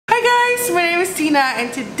Teena,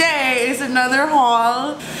 and today is another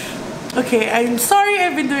haul. Okay, I'm sorry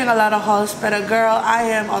I've been doing a lot of hauls, but girl,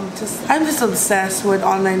 I'm just obsessed with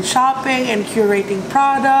online shopping and curating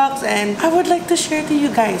products, and I would like to share to you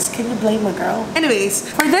guys. Can you blame a girl? Anyways,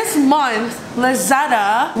 for this month,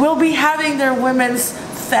 Lazada will be having their Women's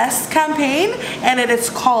Fest campaign, and it is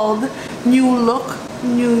called New Look,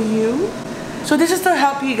 New You. So this is to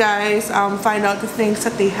help you guys find out the things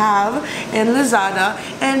that they have in Lazada.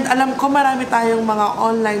 And alam ko marami tayong mga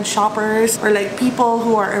online shoppers or like people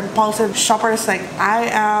who are impulsive shoppers like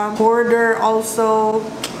I am. Hoarder also.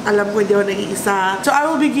 Alam ko hindi ako nag-iisa. So I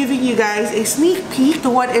will be giving you guys a sneak peek to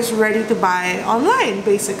what is ready to buy online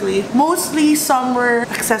basically. Mostly summer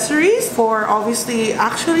accessories for obviously,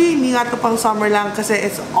 actually hindi nga to pang summer lang kasi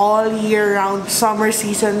it's all year round summer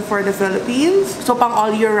season for the Philippines. So pang all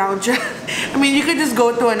year round siya. I mean, you can just go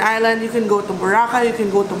to an island, you can go to Boracay, you can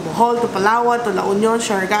go to Bohol, to Palawan, to La Union,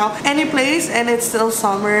 Siargao, any place, and it's still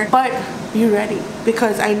summer. But be ready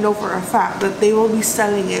because I know for a fact that they will be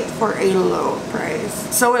selling it for a low price.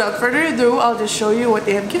 So without further ado, I'll just show you what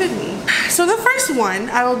they have given me. So the first one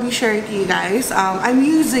I will be sharing to you guys, I'm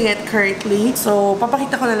using it currently. So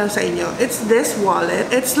papakita ko na lang sa inyo. It's this wallet.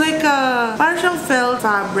 It's like a parang siyang felt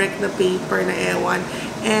fabric na paper na ewan.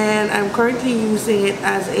 And I'm currently using it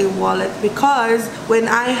as a wallet because when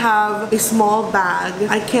I have a small bag,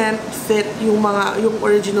 I can't fit yung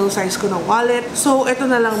original size ko na wallet. So ito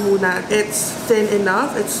na lang muna. It's thin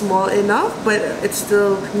enough, it's small enough, but it's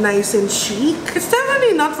still nice and chic. It's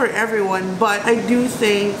definitely not for everyone, but I do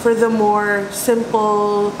think for the more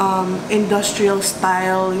simple, industrial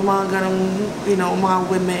style, yung mga ganong, you know, mga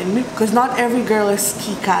women, because not every girl is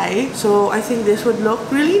kikay. So I think this would look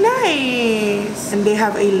really nice. And they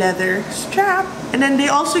have a leather strap, and then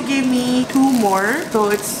they also gave me two more.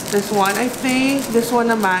 So it's this one, I think. This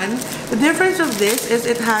one naman. The difference of this is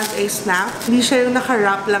it has a snap. Hindi siya yung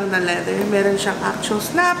naka-wrap lang na leather. Meron siyang actual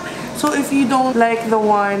snap. So if you don't like the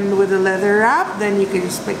one with the leather wrap, then you can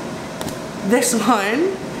just pick this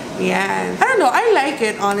one. Yeah, I don't know, I like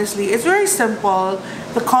it honestly. It's very simple.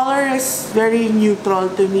 The color is very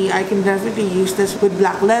neutral to me. I can definitely use this with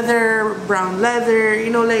black leather, brown leather,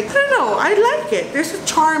 you know, like, I don't know, I like it. There's a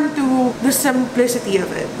charm to the simplicity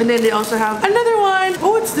of it. And then they also have another one.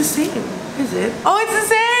 Oh, it's the same. Is it? Oh, it's the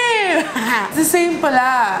same! It's the same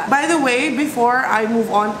pala. By the way, before I move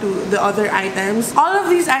on to the other items, all of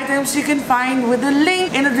these items you can find with the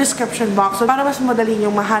link in the description box. So, para mas madali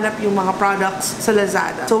yung mahanap yung mga products sa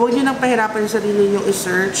Lazada. So, huwag nyo nang pahirapan yung sarili nyo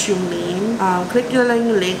i-search yung name. Click nyo lang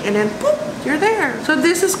yung link and then, poop! You're there. So,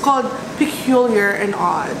 this is called Peculiar and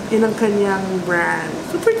Odd. Yun ang kanyang brand.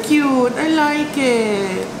 Super cute. I like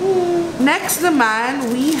it. Next naman,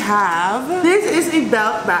 we have, this is a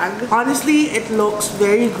belt bag. Honestly, it looks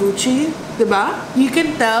very Gucci, diba? You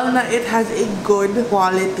can tell na it has a good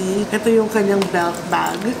quality. Ito yung kanyang belt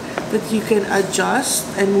bag that you can adjust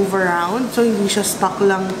and move around. So, hindi siya stuck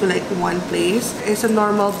lang to like one place. It's a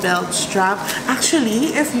normal belt strap.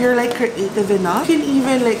 Actually, if you're like creative enough, you can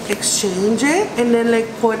even like exchange it and then like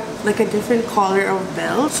put like a different color of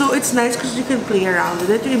belt. So, it's nice because you can play around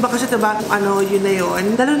with it. Yung iba kasi diba, ano, yun na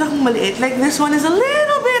yun. Lalo na kung maliit. Like this one is a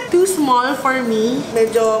little bit too small for me.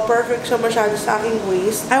 Medyo perfect siya masyado sa aking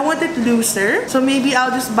waist. I want it looser. So, maybe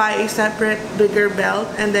I'll just buy a separate bigger belt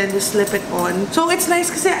and then just slip it on. So, it's nice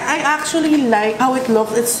kasi I actually like how it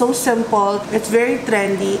looks. It's so simple. It's very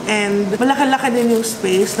trendy. And malaki-laki din yung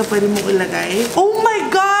space na pwede mong ilagay. Oh my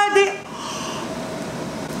God!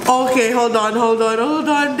 Okay, hold on.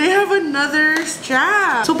 They have another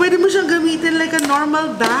strap. So, pwede mo siyang gamitin like a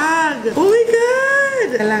normal bag. Oh my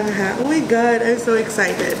God! Alang ha. Oh my God, I'm so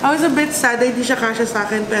excited. I was a bit sad na hindi siya kasya sa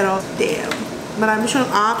akin, pero damn. Marami siyang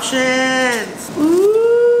options.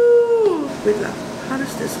 Ooh! Wait lang. How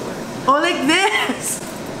does this work? Oh, like this!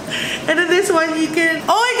 And then this one you can,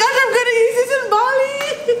 oh my gosh, I'm gonna use this in Bali!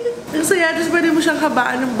 So yeah, just pwede mo siyang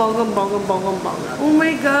habaan ng bonggang. Oh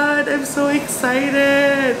my God, I'm so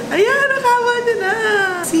excited! Ayan, nakawa niya na!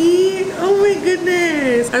 See? Oh my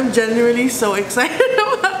goodness! I'm genuinely so excited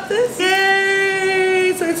about this!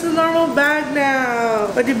 Yay! So it's a normal bag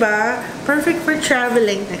now! O diba? Perfect for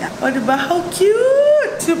traveling. O diba? How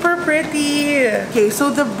cute! Super pretty! Okay,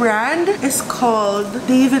 so the brand is called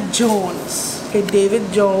David Jones. Okay, David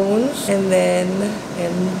Jones, and then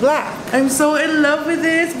in black. I'm so in love with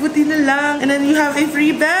this. Buti na lang. And then you have a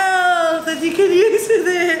free belt that you can use with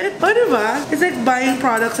it. O, diba? It's like buying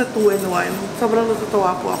products at 2-in-1. Sobrang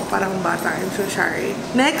natutuwa po ako. Parang bata. I'm so sorry.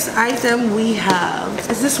 Next item we have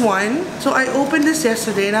is this one. So I opened this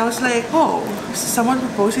yesterday and I was like, oh, is someone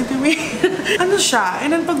proposing to me? Ano siya?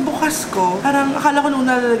 And then pagbukas ko, parang akala ko nung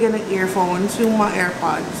nalalagyan ng earphones, yung mga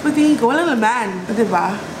AirPods. Pagtingin ko, walang laman.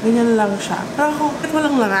 Diba? Ganyan lang siya. Pero ako, bakit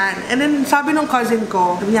walang laman? And then sabi nung cousin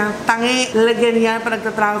ko, sabi niya, tangi, lalagyan niya pag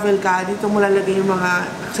nagta-travel ka, dito mo lalagay yung mga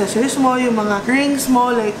accessories mo, yung mga rings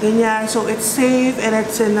mo, like ganyan. So it's safe and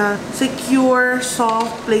it's in a secure,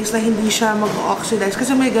 soft place na hindi siya mag-oxidize.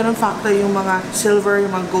 Kasi may ganun factor yung mga silver,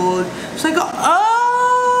 yung mga gold. So I go,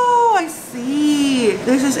 oh, I see.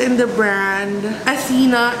 This is in the brand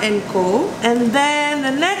Teena and Co. And then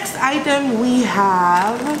the next item we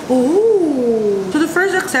have, oh, so the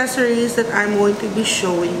first accessories that I'm going to be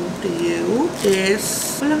showing to you is,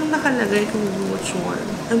 walang nakalagay kung which one.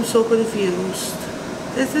 I'm so confused.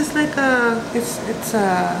 Is this like a, it's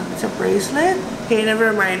a bracelet? Okay,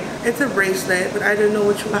 never mind. It's a bracelet, but I don't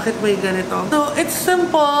know bakit may ganito. So, it's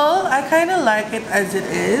simple. I kind of like it as it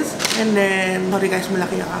is. And then, sorry guys,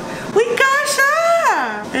 malaki ako. Wait, kasha!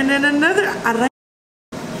 And then another, aray.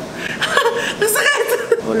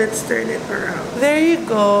 Oh, let's turn it around. There you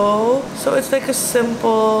go. So, it's like a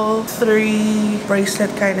simple 3 bracelet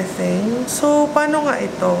kind of thing. So, paano nga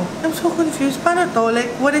ito? I'm so confused. Paano to? Like,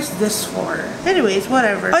 what is this for? Anyways,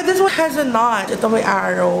 whatever. Oh, this one has a knot. Ito may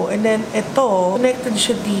arrow. And then, ito, connected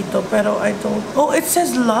siya dito. Pero I don't... Oh, it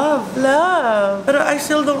says love. Love. Pero I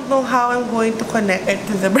still don't know how I'm going to connect it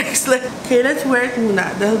to the bracelet. Okay, let's wear it muna.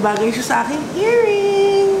 Dahil bagay siya sa aking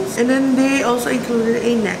earrings. And then, they also included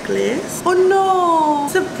a necklace. Oh, no!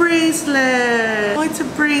 It's a bracelet. Oh, it's a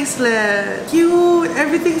bracelet. Cute.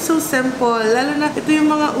 Everything's so simple. Lalo na, ito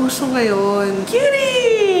yung mga uso ngayon.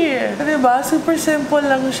 Cutie! Diba? Super simple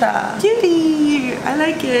lang siya. Cutie! I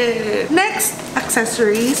like it. Next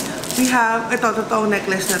accessories, we have, ito, totoong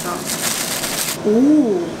necklace na to.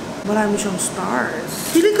 Ooh, marami siyang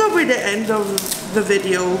stars. Feeling ko by the end of the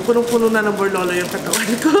video, punong-puno na ng Rolo yung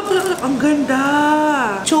katawan ko. Ang ganda!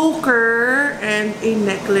 Choker and a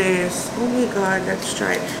necklace. Oh my god, let's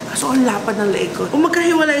try it. Kaso ang lapad ng leg ko. Kung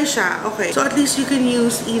magkahiwalay siya, okay. So at least you can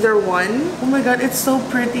use either one. Oh my god, it's so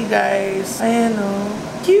pretty, guys. Ayan o.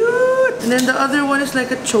 Cute! And then the other one is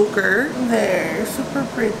like a choker. There. Super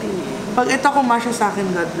pretty. Pag ito kumasya sa akin,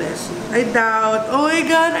 God bless you. I doubt. Oh my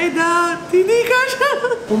god, I doubt. Hindi ka siya.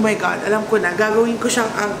 Oh my god, alam ko na. Gagawin ko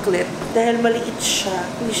siyang anklet. Dahil maliit siya.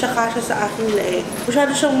 Hindi siya kasya sa aking leg.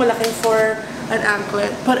 Masyado siyang malaki for an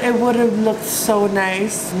anklet. But it would have looked so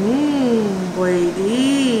nice.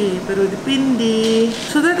 Pwede. Pero depende.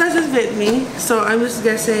 So that doesn't fit me. So I'm just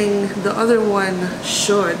guessing the other one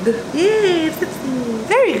should. Yay! It fits me.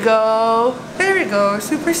 There you go. There we go.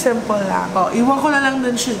 Super simple lang. Oh, iwan ko na lang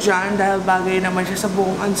din siya dyan dahil bagay naman siya sa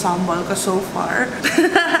buong ensemble ko so far.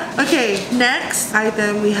 Okay, next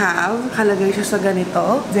item we have. Kalagay siya sa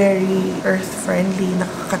ganito. Very earth-friendly.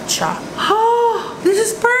 Nakakatsa. Oh, this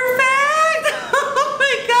is perfect! Oh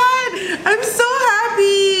my god! I'm so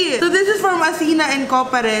happy! So this is from Teena and Co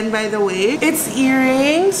pa rin, by the way. It's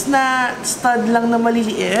earrings na stud lang na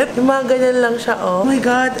maliliit. Yung mga ganyan lang siya, oh. Oh my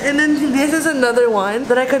god. And then this is another one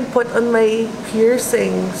that I can put on my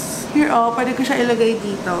piercings. Here, oh, pwede ko siya ilagay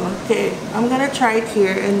dito. Okay, I'm gonna try it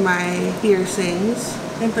here in my piercings.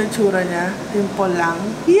 Yung tsura niya. Simple lang.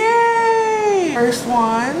 Yay! First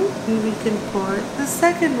one. And we can put the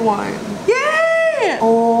second one. Yay!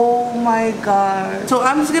 Oh my god. So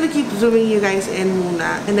I'm just gonna keep zooming you guys in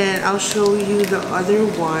muna. And then I'll show you the other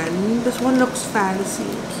one. This one looks fancy.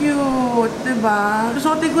 Cute, diba?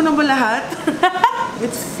 Susuotin ko na ba lahat?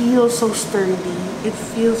 It feels so sturdy. It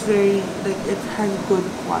feels very, like, it has good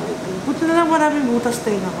quality. Buti na lang maraming butas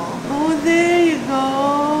tayo ako. Oh, there you go.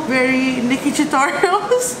 Very Nikki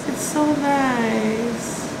tutorials. It's so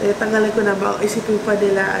nice. Eh, tanggalin ko na ba? Isipin pa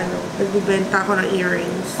nila, nagbibenta ako ng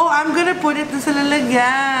earrings. Oh, I'm gonna put it sa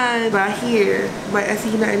lalagyan. Diba? Here, by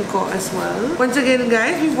Teena and Co as well. Once again,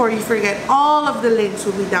 guys, before you forget, all of the links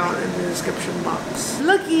will be down in the description box.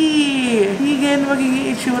 Looky! Higin,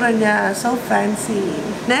 magiging itsura niya. So fancy.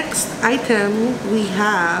 Next item we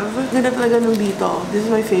have, ganda talaga nung dito. This is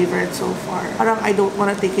my favorite so far. Parang I don't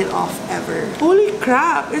wanna take it off ever. Holy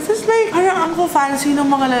crap! It's just like, parang ang fancy ng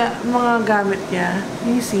mga gamit niya.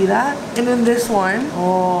 You see that? And then this one.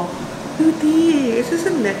 Oh, beauty. Is this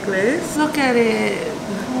a necklace? Look at it.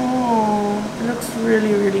 Oh, it looks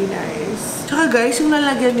really, really nice. Tsaka guys, yung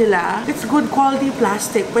lalagyan nila, it's good quality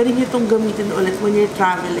plastic. Pwede nyo itong gamitin ulit when you're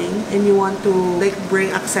traveling and you want to like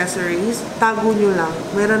bring accessories. Tago nyo lang.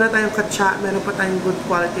 Meron na tayong katsa, meron pa tayong good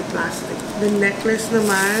quality plastic. The necklace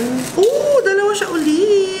naman. Ooh, dalawa siya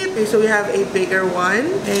ulit. Okay, so we have a bigger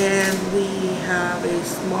one and we have a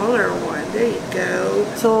smaller one. There you go.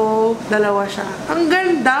 So, dalawa siya. Ang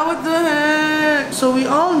ganda! What the heck? So we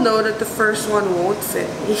all know that the first one won't fit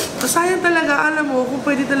me. Sayang talaga, alam mo, kung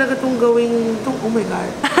pwede talaga itong gawing, oh my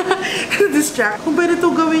god. Distract. Kung pwede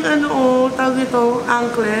itong gawing tawag ito,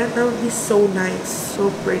 anklet, that would be so nice. So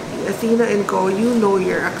pretty. Athena & Co, you know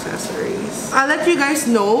your accessories. I'll let you guys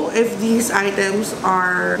know if these items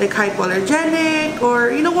are like hypoallergenic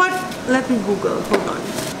or, you know what? Let me Google. Hold on.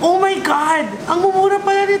 Oh my god! Ang mumura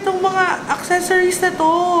pala nitong mga accessories na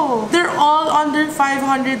to. They're all under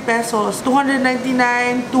 500 pesos.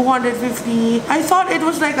 299, 250. I thought it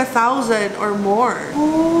was like 1,000 or more.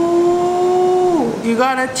 Ooh! You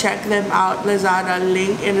gotta check them out. Lazada,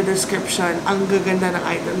 link in the description. Ang gaganda ng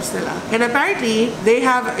items nila. And apparently, they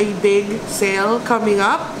have a big sale coming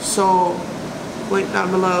up. So, wait down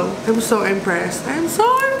below. I'm so impressed. I'm so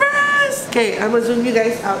impressed! Okay, I'm gonna zoom you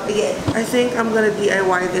guys out again. I think I'm gonna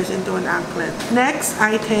DIY this into an anklet. Next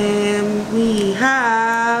item we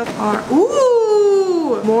have our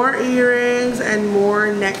more earrings and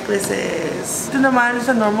more necklaces. Ito naman is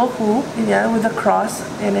a normal hoop, yeah, with a cross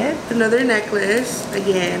in it. Another necklace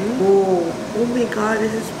again. Oh my god,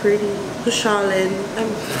 this is pretty. Shalin.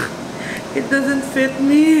 It doesn't fit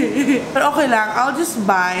me. But okay lang, I'll just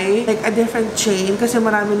buy like a different chain kasi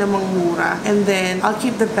marami namang mura. And then, I'll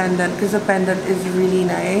keep the pendant because the pendant is really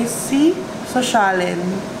nice. See? So, Shalin.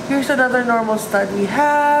 Here's another normal stud we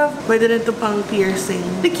have. Pwede rin ito pang piercing.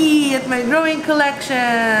 The key at my growing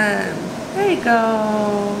collection. There you go.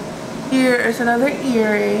 Here is another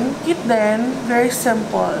earring. Cute din. Very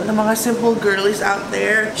simple. The mga simple girlies out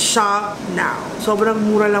there, shop now. Sobrang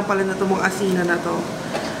mura lang pala na itong mga Athena na to.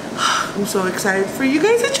 I'm so excited for you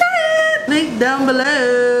guys to try it! Link down below!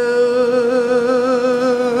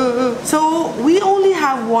 So, we only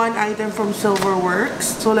have one item from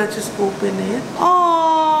Silverworks. So, let's just open it.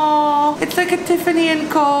 Oh, it's like a Tiffany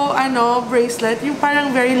 & Co. Bracelet. Yung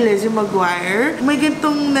parang very Lizzie McGuire. May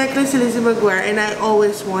gantong necklace si Lizzie McGuire and I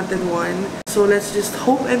always wanted one. So, let's just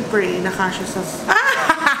hope and pray na kasha sa...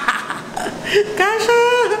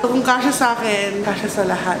 Kasha! Kung kasha sa akin, kasha sa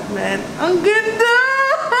lahat, man. Ang ganda!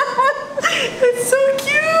 It's so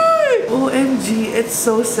cute! OMG, it's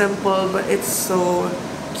so simple, but it's so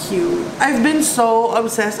cute. I've been so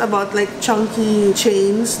obsessed about like chunky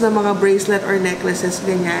chains na mga bracelet or necklaces,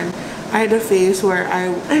 ganyan. I had a phase where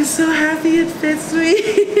I'm so happy it fits me.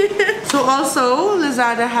 So also,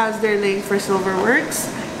 Lazada has their link for Silverworks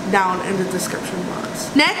down in the description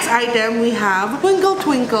box. Next item, we have Twinkle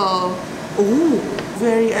Twinkle. Ooh,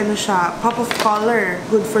 very siya, pop of color.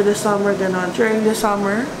 Good for the summer, ganon. During the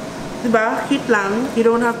summer, diba? Cute lang. You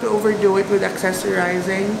don't have to overdo it with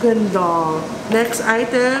accessorizing. Ganda. Next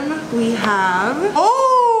item, we have...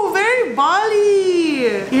 Oh! Very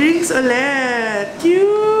Bali! Earrings ulit.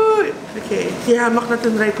 Cute! Okay. Hamak na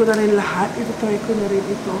tinry ko na rin lahat. Ito try ko na rin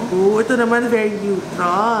ito. Oh, ito naman very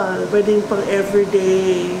neutral. Pwedeng pang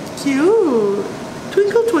everyday. Cute!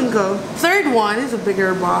 Twinkle Twinkle. Third one is a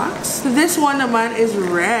bigger box. This one naman is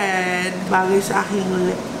red. Bagay sa aking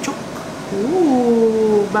lip chook.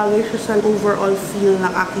 Ooh, bagay siya sa overall feel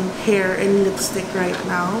ng aking hair and lipstick right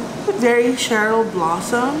now. Very Cheryl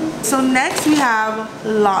Blossom. So next we have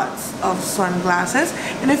lots of sunglasses.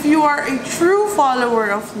 And if you are a true follower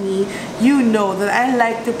of me, you know that I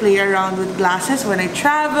like to play around with glasses when I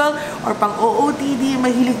travel or pang OOTD.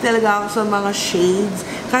 Mahilig talaga ako sa mga shades.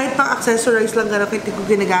 Kahit pang accessorize lang ganun kaya ko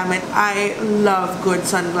ginagamit, I love good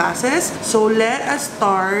sunglasses. So let us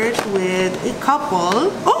start with a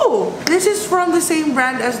couple. Oh! This is from the same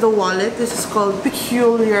brand as the wallet. This is called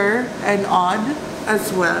Peculiar and Odd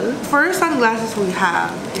as well. First sunglasses we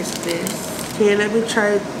have is this. Okay, let me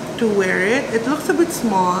try to wear it. It looks a bit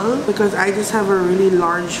small because I just have a really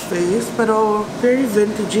large face. Pero very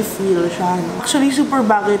vintagey feel siya, no? Actually, super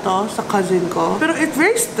bagay to sa cousin ko. Pero it's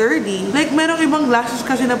very sturdy. Like, merong ibang glasses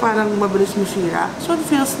kasi na parang mabilis masira. So it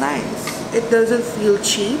feels nice. It doesn't feel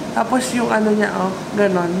cheap. Tapos yung niya,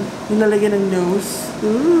 ganon. Yung lalagyan ng nose.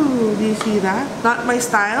 Ooh, do you see that? Not my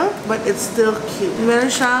style, but it's still cute. Meron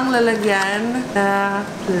siyang lalagyan na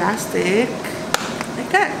plastic.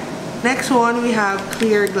 Like that. Next one, we have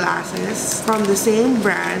clear glasses from the same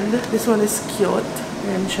brand. This one is cute.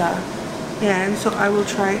 Ayan siya. Ayan, so I will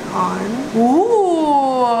try it on.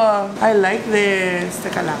 Ooh! I like this.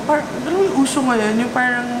 Teka lang. Ano yung uso ngayon? Yung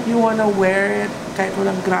parang you wanna wear it kahit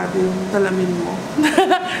walang grabe yung salamin mo.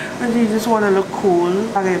 And you just wanna look cool.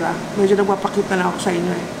 Bagay ba? Medyo nagpapakita na ako sa inyo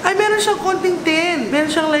eh. Ay, meron siyang konting tint. Meron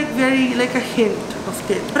siyang like very, like a hint of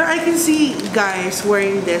tint. But I can see guys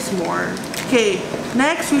wearing this more. Okay.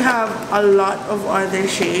 Next, we have a lot of other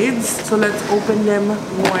shades. So let's open them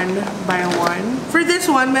one by one. For this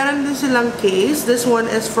one, meron din silang case. This one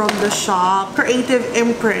is from the shop Creative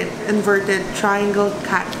Imprint Inverted Triangle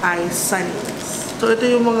Cat Eye Sunnies. So ito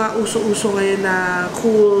yung mga uso-uso ngayon na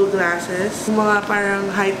cool glasses. Yung mga parang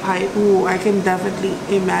hype-hype. Ooh, I can definitely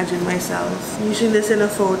imagine myself using this in a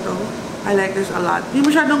photo. I like this a lot.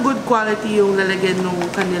 Hindi masyadong good quality yung lalagyan nung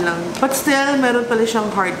kanilang. But still, meron pala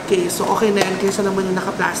siyang hard case. So, okay na yun kaysa naman yung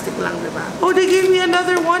naka-plastic lang, diba? Oh, they gave me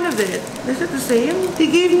another one of it. Is it the same? They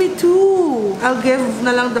gave me two. I'll give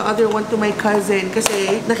na lang the other one to my cousin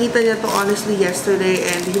kasi nakita niya to honestly yesterday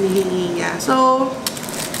and hinihingi niya. So,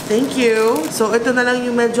 thank you. So, ito na lang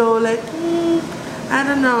yung medyo like, I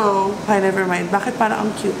don't know. Okay, never mind. Bakit parang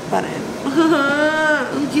ang cute pa rin?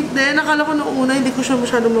 Ang cute din. Nakala ko noong una, hindi ko siya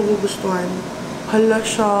masyadong magugustuhan. Hala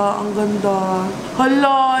siya. Ang ganda.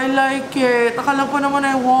 Hala, I like it. Akala ko naman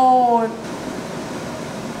I won't.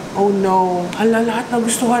 Oh no. Hala, lahat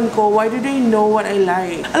nagustuhan ko. Why do they know what I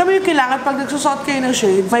like? Alam mo yung kailangan pag nagsusot kayo ng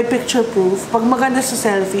shade, may picture proof. Pag maganda sa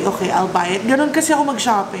selfie, okay, I'll buy it. Ganon kasi ako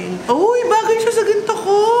mag-shopping. Uy, bagay siya sa ginto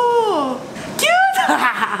ko. Cute!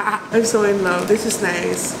 I'm so in love. This is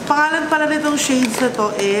nice. Pangalan pala nitong shades na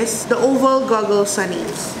to is the Oval Goggle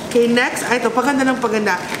Sunnies. Okay, next. Ito, paganda ng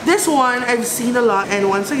paganda. This one, I've seen a lot. And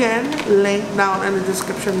once again, link down in the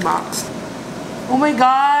description box. Oh my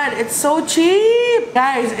god, it's so cheap!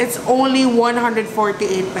 Guys, it's only 148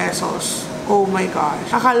 pesos. Oh my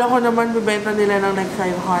gosh. Akala ko naman bibenta nila ng like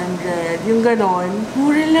 500. Yung ganon.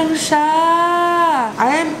 Mura lang siya.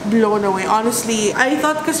 I am blown away. Honestly, I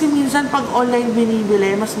thought kasi minsan pag online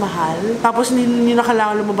binibili, mas mahal. Tapos hindi na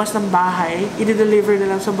kailangan lumabas ng bahay. I-deliver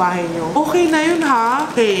na lang sa bahay nyo. Okay na yun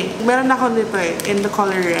ha. Okay. Meron ako nito eh. In the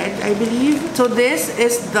color red, I believe. So this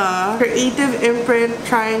is the Creative Imprint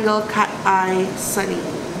Triangle Cat Eye Sunny.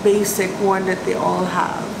 Basic one that they all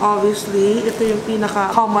have. Obviously, ito yung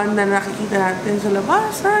pinaka-common na nakikita natin sa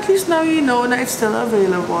labas. Or at least now you know na it's still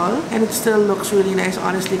available. And it still looks really nice,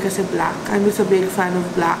 honestly, kasi black. I'm just a big fan of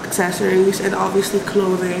black accessories and obviously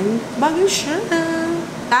clothing. Bagay siya.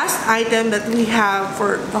 Last item that we have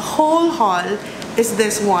for the whole haul is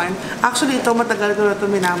this one. Actually, ito matagal ko na ito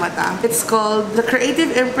minamata. It's called the Creative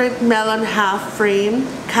Imprint Melon Half Frame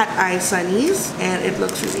Cat Eye Sunnies. And it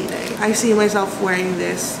looks really nice. I see myself wearing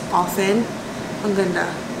this often. Ang ganda.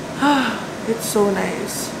 It's so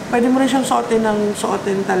nice. Pwede mo rin siyang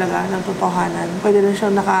suotin talaga ng totohanan. Pwede rin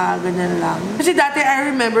siyang nakaganyan lang. Kasi dati,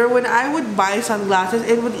 I remember when I would buy sunglasses,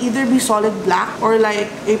 it would either be solid black or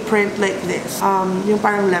like a print like this. Yung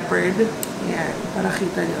parang leopard. Yan, para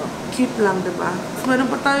kita nyo. Cute lang, diba? Meron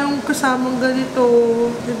pa tayong kasamang ganito.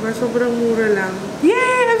 Diba? Sobrang mura lang.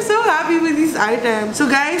 Yay! I'm so happy with these items. So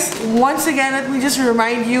guys, once again, let me just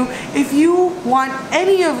remind you, if you want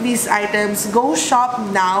any of these items, go shop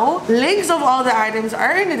now. Links of all the items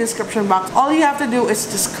are in the description box. All you have to do is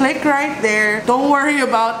just click right there. Don't worry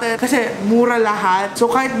about it. Kasi mura lahat. So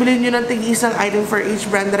kahit bilhin nyo ng tig-isang item for each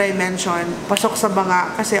brand that I mentioned, pasok sa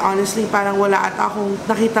banga. Kasi honestly, parang wala at akong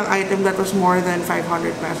nakitang item that was more than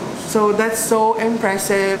 500 pesos. So that's so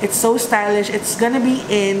impressive. It's so stylish. It's gonna be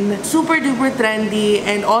in. Super duper trendy.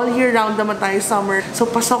 And all year round naman tayo summer. So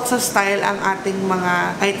pasok sa style ang ating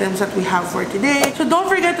mga items that we have for today. So don't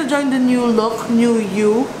forget to join the New Look, New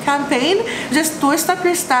You campaign. Just twist up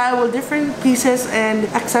your style with different pieces and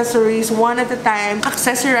accessories one at a time.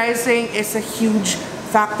 Accessorizing is a huge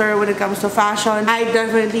factor when it comes to fashion. I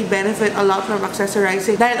definitely benefit a lot from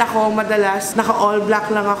accessorizing. Dahil ako, madalas, naka-all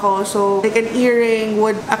black lang ako. So, like an earring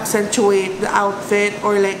would accentuate the outfit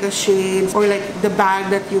or like a shade or like the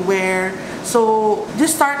bag that you wear. So,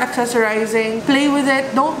 just start accessorizing. Play with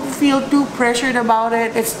it. Don't feel too pressured about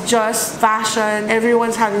it. It's just fashion.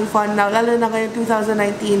 Everyone's having fun now. Lalo na ngayon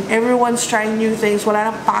 2019. Everyone's trying new things. Wala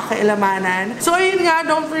nang pakialamanan. So, ayun nga,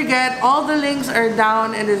 don't forget, all the links are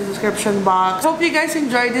down in the description box. Hope you guys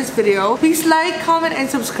enjoyed this video. Please like, comment, and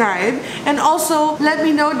subscribe. And also, let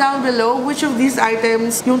me know down below which of these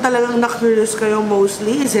items yung talagang na-curious kayo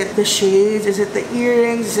mostly. Is it the shades? Is it the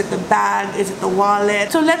earrings? Is it the bag? Is it the wallet?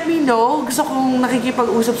 So, let me know. Gusto kong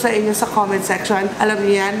nakikipag-usap sa inyo sa comment section. Alam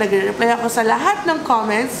niyo yan, nagre-reply ako sa lahat ng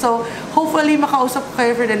comments. So, hopefully, makausap ko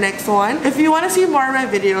kayo for the next one. If you want to see more of my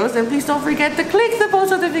videos, then please don't forget to click the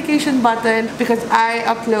post notification button because I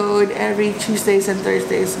upload every Tuesdays and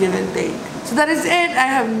Thursdays, give and take. So that is it. I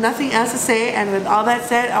have nothing else to say. And with all that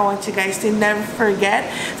said, I want you guys to never forget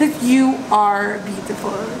that you are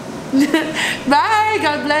beautiful. Bye!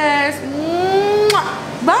 God bless!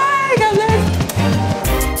 Bye! God bless!